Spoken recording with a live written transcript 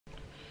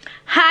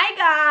Hi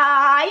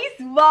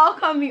guys,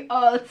 welcome you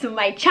all to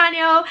my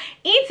channel.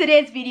 In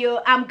today's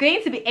video I'm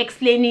going to be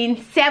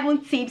explaining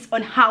 7 tips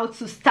on how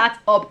to start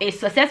up a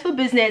successful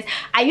business.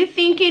 Are you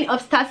thinking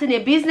of starting a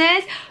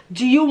business?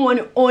 Do you want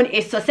to own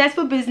a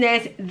successful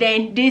business?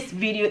 Then this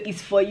video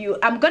is for you.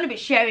 I'm going to be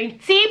sharing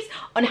tips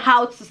on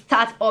how to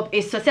start up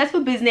a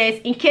successful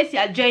business. In case you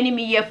are joining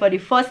me here for the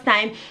first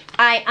time,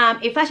 I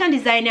am a fashion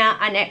designer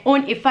and I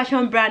own a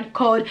fashion brand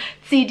called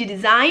TD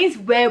Designs,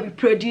 where we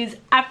produce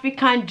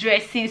African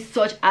dresses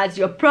such as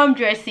your prom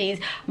dresses,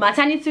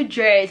 maternity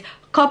dress,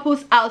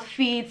 couples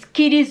outfits,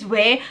 kiddies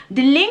wear.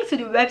 The link to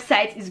the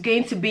website is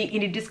going to be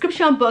in the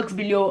description box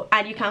below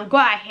and you can go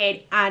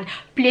ahead and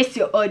place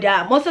your order.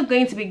 I'm also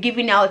going to be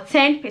giving out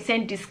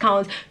 10%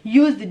 discount.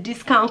 Use the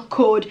discount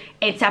code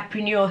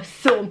entrepreneur.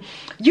 So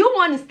you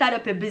want to start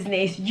up a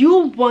business,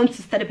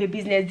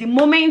 the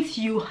moment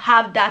you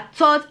have that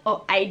thought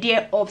or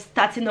idea of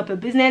starting up a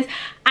business,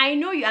 I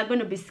know you are going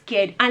to be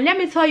scared, and let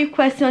me tell you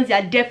questions you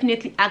are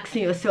definitely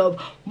asking yourself.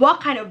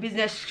 What kind of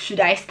business should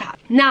I start?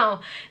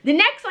 Now the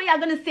next one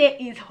you're going to say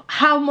is,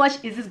 how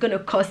much is this going to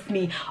cost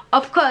me?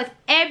 Of course,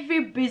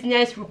 every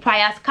business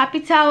requires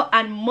capital,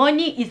 and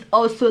money is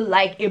also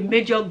like a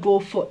major goal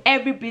for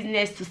every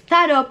business to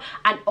start up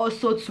and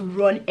also to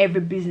run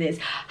every business.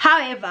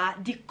 However,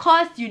 the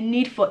cost you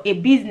need for a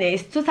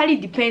business totally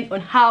depends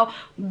on how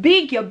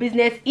big your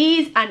business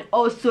is and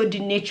also the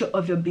nature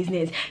of your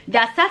business.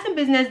 There are certain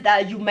businesses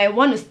that you might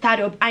want to start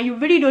up and you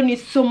really don't need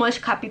so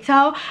much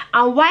capital,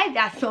 and while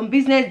there are some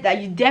business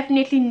that you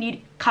definitely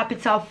need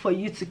capital for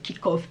you to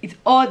kick off. It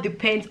all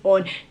depends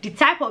on the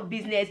type of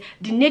business,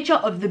 the nature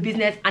of the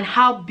business, and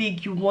how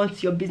big you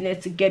want your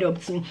business to get up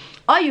to.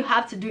 All you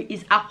have to do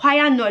is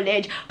acquire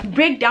knowledge,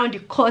 break down the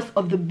cost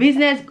of the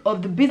business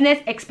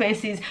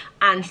expenses,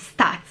 and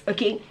start.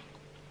 Okay,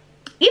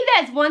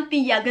 if there's one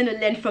thing you're going to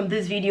learn from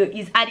this video,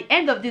 is at the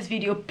end of this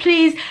video,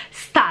 please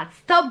start.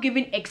 Stop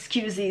giving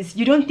excuses.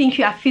 You don't think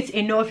you are fit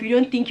enough, you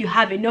don't think you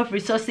have enough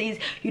resources,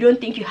 you don't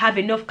think you have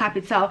enough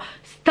capital.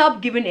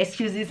 Stop giving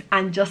excuses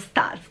and just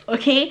start.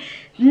 Okay,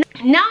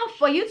 now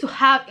for you to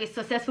have a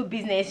successful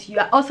business, you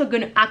are also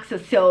going to ask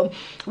yourself,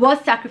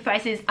 what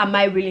sacrifices am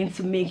I willing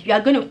to make? You are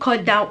going to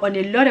cut down on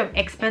a lot of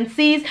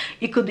expenses.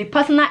 It could be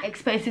personal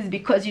expenses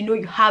because you know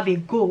you have a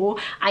goal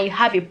and you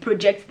have a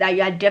project that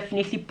you are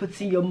definitely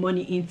putting your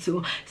money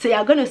into. So you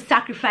are going to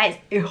sacrifice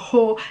a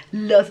whole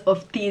lot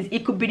of things.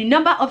 It could be the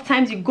number of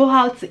times you go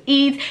out to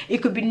eat. It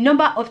could be the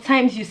number of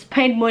times you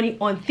spend money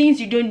on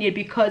things you don't need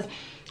because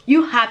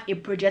you have a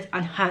project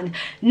at hand.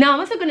 Now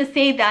I'm also going to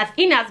say that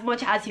in as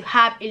much as you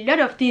have a lot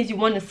of things you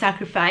want to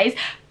sacrifice,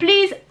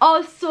 please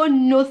also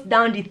note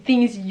down the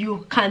things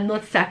you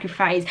cannot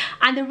sacrifice.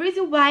 And the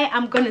reason why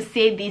I'm going to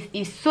say this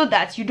is so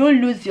that you don't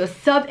lose your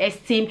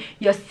self-esteem,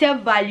 your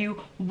self-value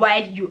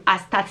while you are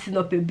starting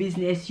up a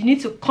business. You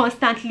need to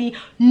constantly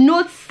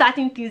note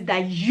certain things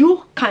that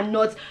you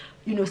cannot,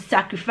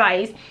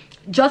 sacrifice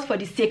just for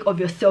the sake of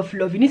your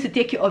self-love. You need to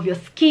take care of your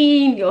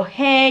skin, your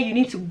hair. You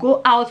need to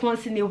go out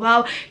once in a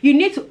while. You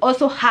need to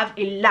also have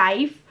a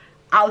life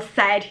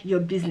outside your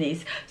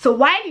business. So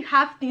while you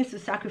have things to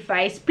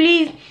sacrifice,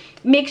 please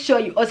make sure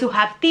you also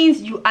have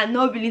things you are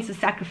not willing to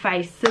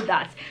sacrifice, so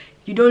that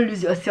you don't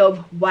lose yourself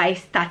while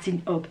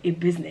starting up a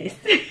business.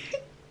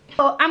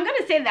 So I'm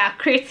gonna say that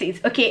create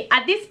it. Okay,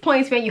 at this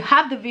point when you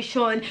have the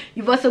vision,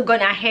 you've also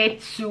gone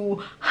ahead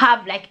to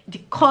have like the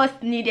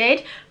cost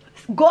needed.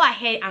 Go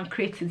ahead and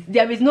create it.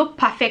 There is no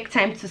perfect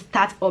time to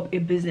start up a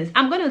business.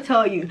 I'm going to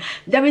tell you,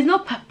 there is no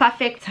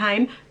perfect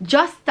time.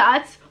 Just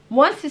start.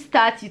 Once you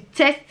start, you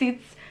test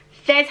it,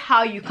 test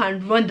how you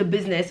can run the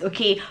business.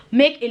 Okay,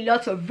 make a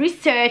lot of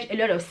research, a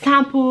lot of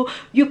sample.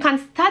 You can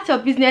start your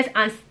business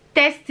and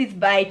test it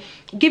by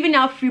giving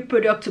out free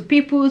product to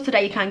people so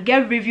that you can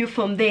get review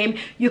from them.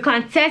 You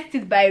can test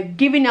it by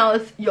giving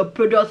out your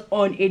products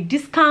on a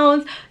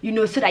discount,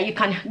 so that you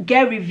can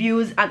get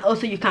reviews, and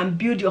also you can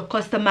build your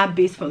customer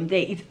base from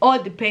there. It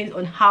all depends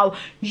on how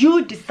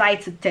you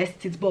decide to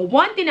test it. But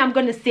one thing I'm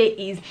going to say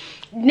is,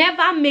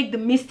 never make the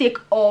mistake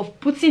of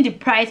putting the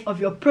price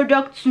of your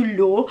product too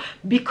low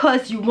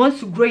because you want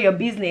to grow your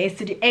business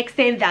to the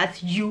extent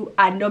that you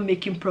are not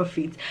making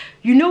profit.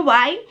 You know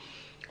why?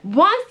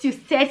 Once you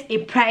set a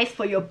price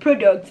for your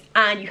product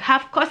and you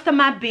have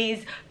customer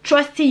base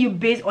trusting you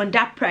based on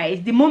that price,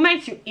 the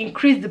moment you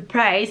increase the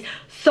price,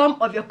 some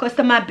of your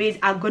customer base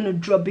are going to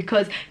drop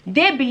because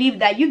they believe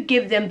that you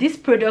gave them this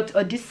product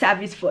or this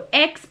service for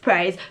X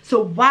price.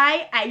 So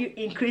why are you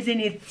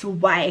increasing it to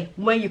Y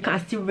when you can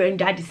still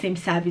render the same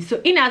service? So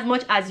in as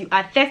much as you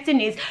are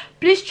testing it,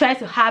 please try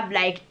to have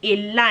like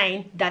a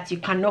line that you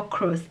cannot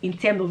cross in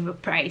terms of the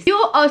price. You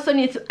also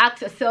need to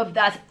ask yourself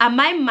that, am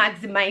I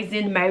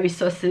maximizing my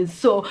resources? resources.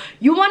 So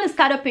you want to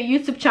start up a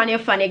YouTube channel,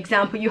 for an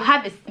example, you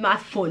have a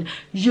smartphone,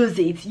 use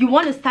it. You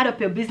want to start up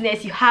your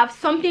business, you have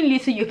something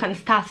little you can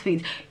start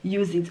with,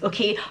 use it.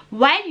 Okay,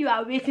 while you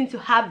are waiting to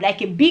have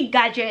like a big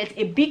gadget,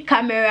 a big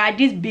camera,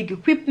 this big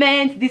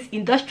equipment, this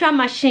industrial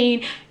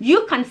machine,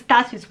 you can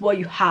start with what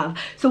you have.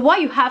 So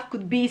what you have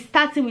could be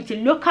starting with a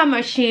local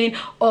machine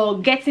or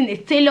getting a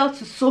tailor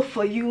to sew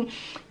for you.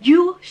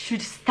 You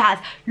should start.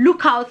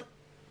 Look out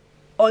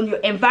on your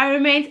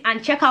environment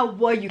and check out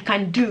what you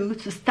can do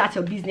to start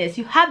your business.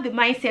 You have the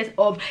mindset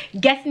of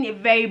getting a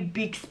very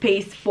big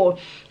space for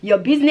your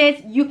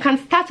business. You can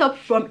start up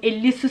from a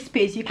little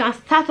space. You can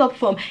start up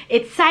from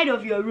a side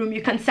of your room.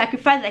 You can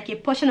sacrifice like a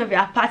portion of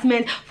your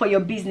apartment for your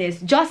business.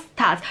 Just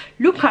start,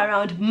 look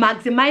around,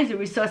 maximize the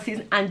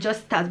resources and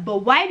just start.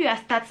 But while you are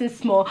starting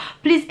small,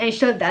 please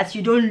ensure that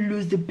you don't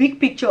lose the big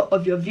picture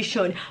of your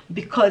vision,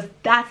 because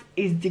that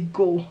is the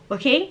goal.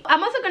 Okay,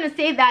 I'm also going to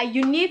say that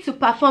you need to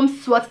perform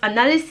SWOT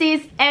analysis,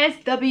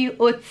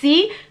 SWOT,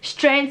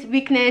 strength,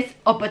 weakness,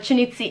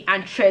 opportunity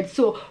and threat.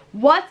 So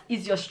what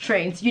is your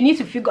strength? You need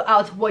to figure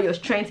out what your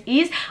strength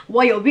is,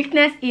 what your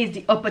weakness is,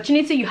 the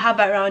opportunity you have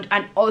around,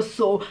 and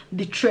also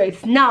the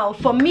threats. Now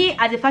for me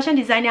as a fashion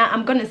designer,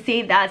 I'm gonna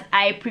say that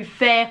I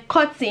prefer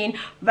cutting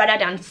rather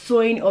than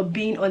sewing or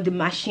being on the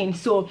machine.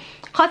 So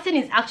cutting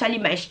is actually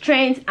my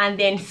strength and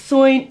then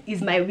sewing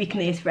is my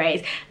weakness,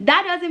 right?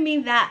 That doesn't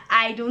mean that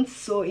I don't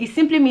sew. It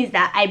simply means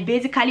that I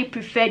basically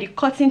prefer the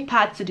cutting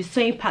part to the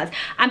sewing part,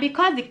 and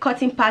because the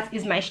cutting part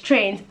is my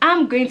strength,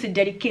 I'm going to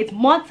dedicate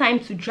more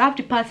time to draft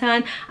the pattern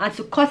and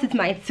to cut it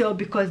myself,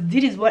 because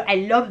this is what I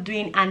love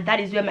doing and that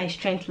is where my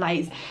strength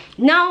lies.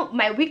 Now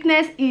my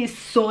weakness is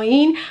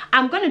sewing.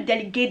 I'm going to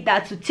delegate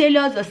that to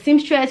tailors or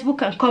seamstress who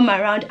can come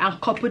around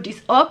and couple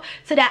this up,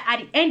 so that at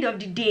the end of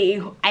the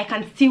day I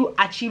can still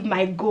achieve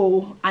my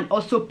goal and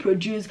also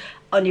produce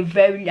on a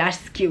very large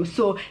scale.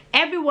 So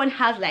everyone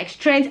has like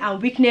strength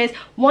and weakness.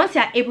 Once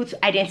you are able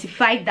to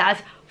identify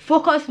that,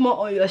 focus more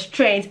on your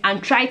strengths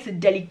and try to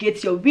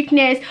delegate your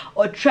weakness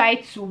or try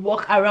to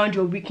work around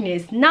your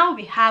weakness. Now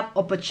we have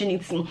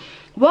opportunity.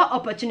 What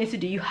opportunity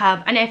do you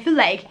have? And I feel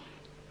like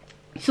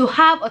to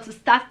have or to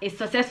start a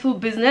successful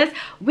business,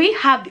 we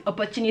have the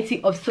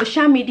opportunity of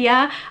social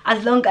media,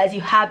 as long as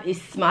you have a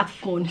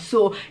smartphone.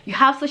 So you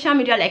have social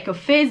media like your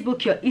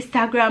Facebook, your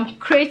Instagram.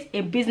 Create a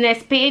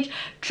business page,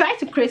 try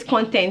to create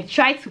content,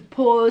 try to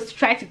post,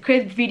 try to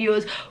create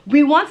videos.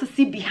 We want to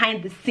see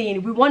behind the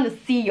scene, we want to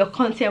see your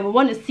content, we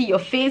want to see your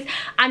face.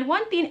 And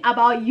one thing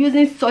about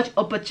using such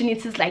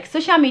opportunities like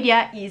social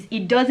media is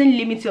it doesn't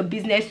limit your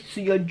business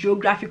to your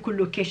geographical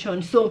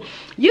location. So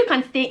you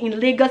can stay in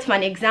Lagos, for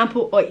an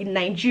example, or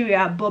in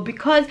Nigeria, but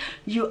because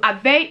you are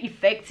very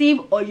effective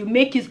or you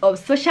make use of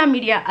social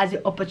media as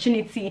an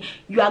opportunity,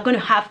 you are going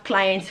to have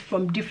clients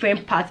from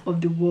different parts of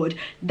the world.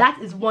 That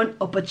is one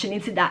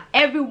opportunity that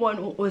everyone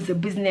who owns a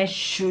business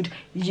should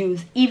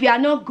use. If you are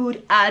not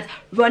good at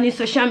running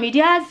social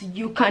medias,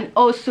 you can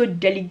also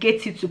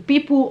delegate it to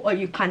people, or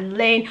you can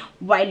learn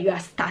while you are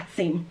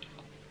starting.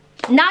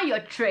 Now your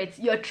threats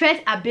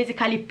are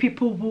basically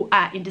people who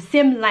are in the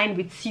same line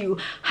with you.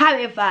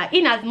 However,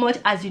 in as much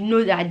as you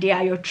know that they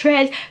are your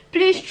threats,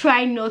 please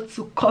try not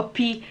to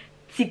copy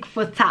tick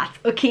for tat.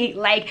 Okay,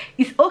 like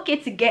it's okay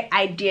to get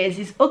ideas,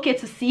 it's okay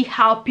to see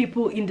how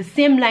people in the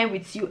same line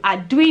with you are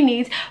doing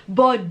it,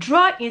 but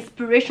draw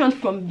inspiration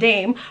from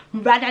them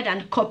rather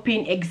than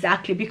copying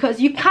exactly,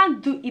 because you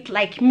can't do it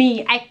like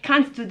me, I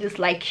can't do this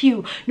like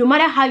you. No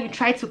matter how you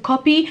try to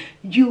copy,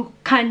 you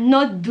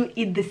cannot do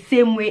it the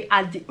same way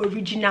as the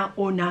original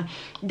owner.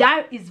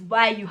 That is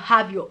why you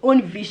have your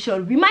own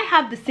vision. We might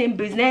have the same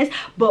business,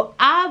 but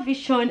our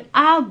vision,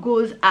 our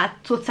goals are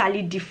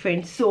totally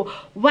different. So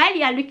while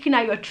you are looking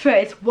at your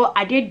threats, what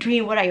are they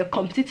doing, what are your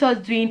competitors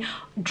doing,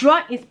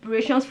 draw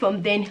inspirations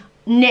from them,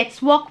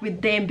 network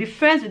with them, be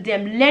friends with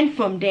them, learn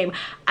from them,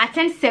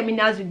 attend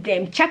seminars with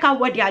them, check out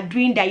what they are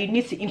doing that you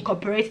need to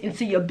incorporate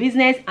into your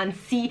business and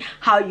see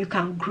how you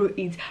can grow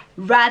it,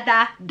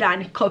 rather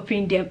than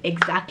copying them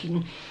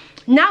exactly.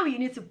 Now you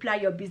need to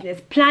plan your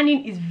business.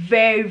 Planning is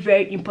very,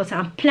 very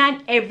important.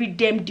 Plan every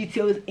damn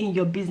details in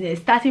your business,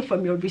 starting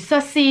from your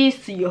resources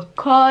to your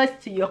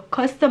costs to your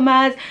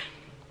customers.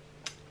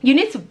 You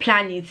need to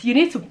plan it. You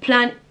need to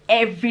plan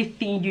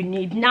everything you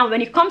need. Now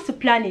when it comes to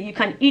planning, you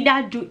can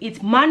either do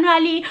it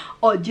manually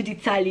or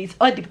digitally. It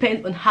all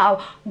depends on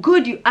how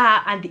good you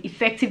are and the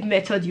effective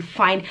method you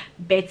find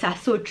better.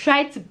 So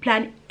try to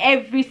plan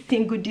every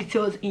single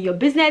details in your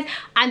business,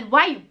 and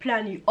while you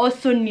plan, you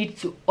also need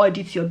to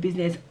audit your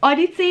business.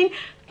 Auditing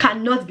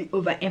cannot be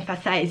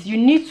overemphasized. You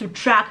need to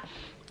track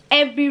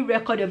every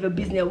record of your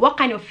business. What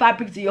kind of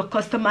fabrics do your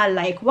customer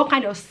like? What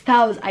kind of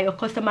styles are your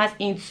customers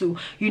into?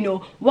 You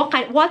know,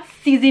 what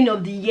season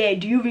of the year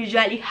do you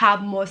usually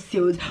have more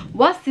sales?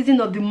 What season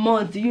of the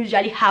month do you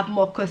usually have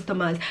more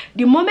customers?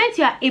 The moment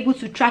you are able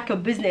to track your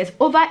business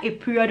over a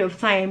period of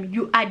time,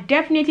 you are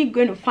definitely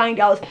going to find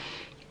out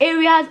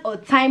areas or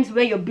times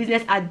where your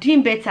business are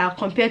doing better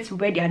compared to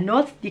where they are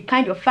not, the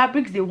kind of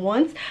fabrics they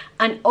want,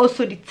 and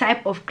also the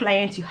type of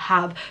clients you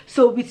have.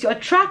 So with your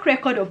track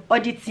record of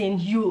auditing,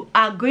 you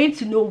are going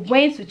to know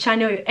when to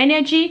channel your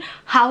energy,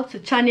 how to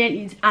channel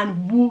it,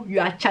 and who you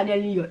are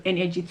channeling your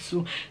energy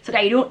to, so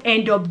that you don't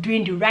end up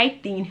doing the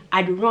right thing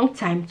at the wrong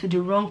time to the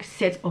wrong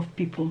set of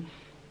people.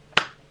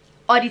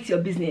 Audit your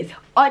business.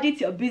 Audit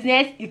your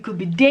business. It could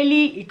be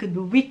daily, it could be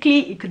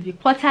weekly, it could be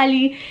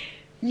quarterly.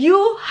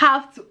 You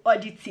have to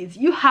audit it.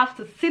 You have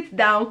to sit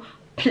down,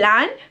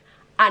 plan,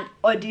 and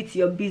audit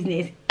your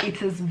business. It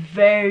is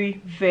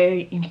very,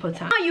 very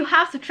important. Now you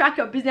have to track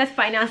your business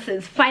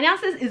finances.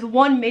 Finances is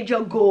one major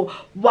goal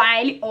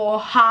while or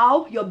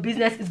how your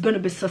business is going to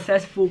be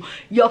successful.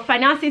 Your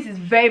finances is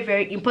very,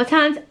 very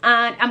important,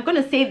 and I'm going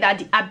to say that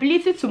the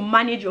ability to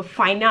manage your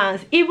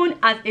finance, even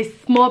as a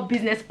small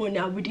business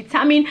owner, will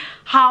determine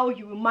how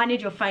you will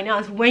manage your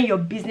finance when your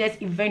business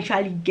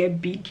eventually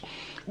get big.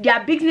 There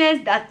are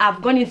businesses that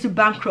have gone into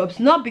bankrupts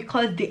not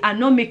because they are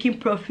not making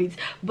profits,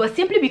 but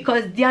simply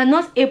because they are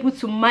not able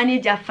to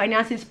manage their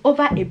finances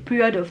over a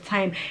period of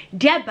time,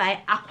 thereby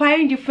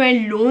acquiring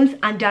different loans,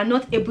 and they are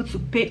not able to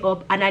pay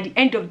up, and at the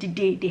end of the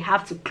day they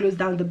have to close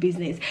down the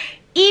business.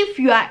 If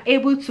you are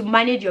able to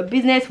manage your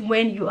business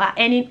when you are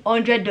earning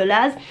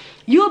 $100,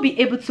 you'll be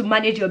able to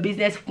manage your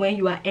business when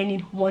you are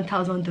earning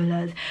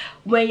 $1,000.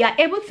 When you are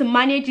able to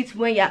manage it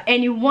when you are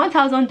earning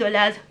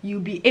 $1,000,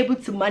 you'll be able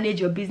to manage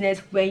your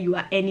business when you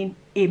are earning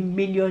 $1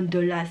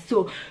 million.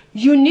 So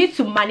you need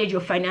to manage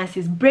your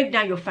finances. Break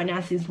down your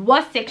finances.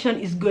 What section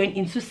is going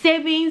into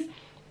savings?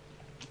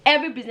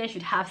 Every business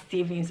should have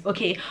savings.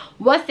 Okay,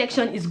 what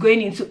section is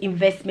going into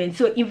investment?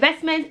 So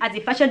investment as a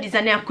fashion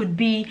designer could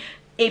be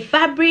a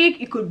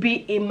fabric, it could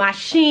be a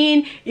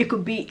machine, it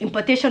could be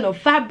importation of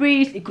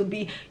fabrics, it could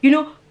be,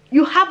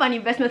 you have an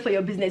investment for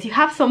your business. You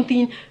have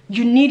something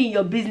you need in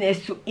your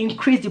business to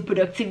increase the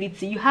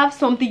productivity. You have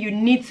something you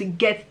need to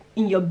get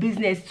in your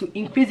business to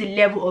increase the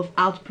level of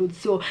output.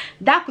 So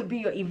that could be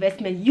your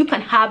investment. You can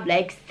have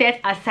like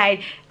set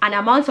aside an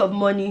amount of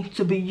money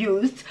to be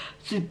used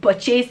to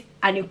purchase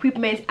an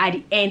equipment at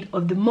the end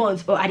of the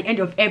month or at the end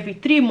of every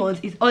 3 months.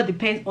 It all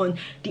depends on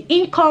the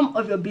income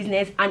of your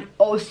business and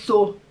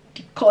also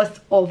the cost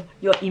of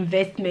your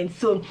investment.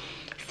 So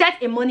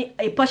set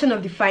a portion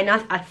of the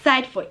finance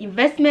aside for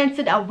investment,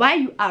 so that while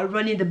you are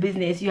running the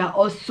business, you are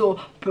also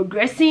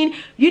progressing.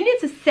 You need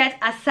to set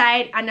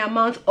aside an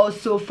amount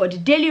also for the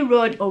daily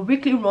run or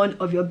weekly run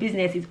of your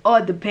business. It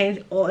all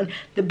depends on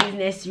the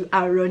business you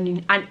are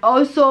running. And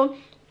also,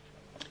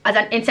 as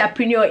an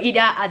entrepreneur, either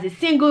as a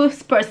single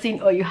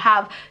person or you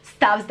have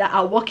staffs that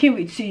are working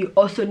with you, you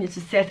also need to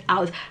set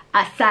out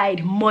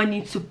aside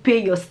money to pay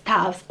your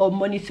staffs or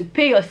money to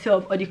pay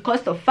yourself, or the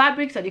cost of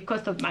fabrics or the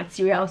cost of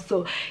materials.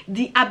 So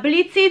the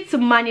ability to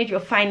manage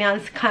your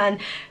finance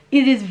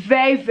it is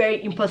very,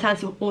 very important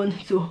to own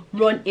to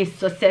run a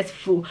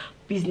successful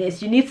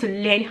business. You need to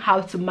learn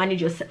how to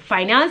manage your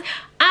finance,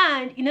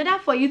 and in order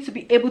for you to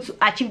be able to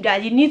achieve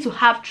that, you need to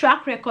have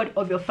track record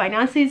of your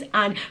finances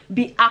and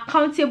be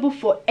accountable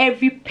for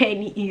every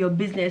penny in your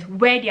business,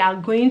 where they are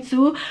going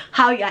to,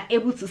 how you are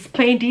able to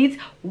spend it,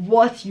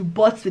 what you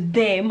bought with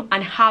them,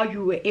 and how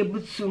you were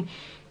able to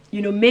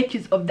make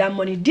use of that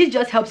money. This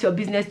just helps your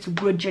business to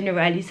grow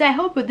generally. So I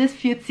hope with these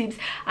few tips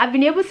I've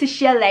been able to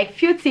share like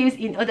few tips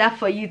in order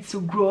for you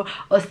to grow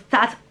or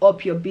start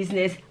up your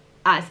business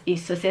as a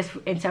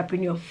successful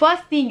entrepreneur.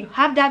 First thing, you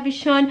have that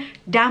vision,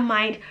 that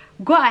mind,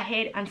 go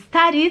ahead and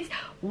start it.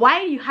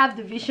 While you have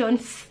the vision,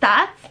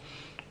 start.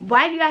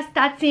 While you are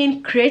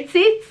starting, create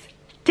it,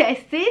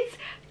 test it,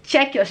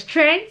 check your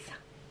strengths,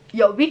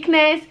 your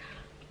weakness,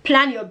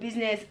 plan your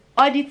business,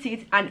 audit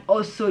it, and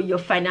also your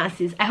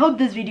finances. I hope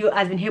this video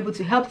has been able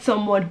to help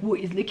someone who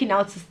is looking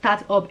out to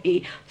start up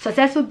a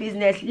successful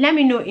business. Let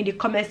me know in the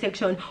comment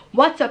section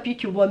what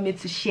topic you want me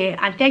to share,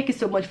 and thank you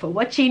so much for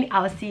watching.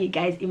 I'll see you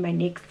guys in my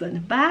next one.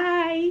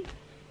 Bye.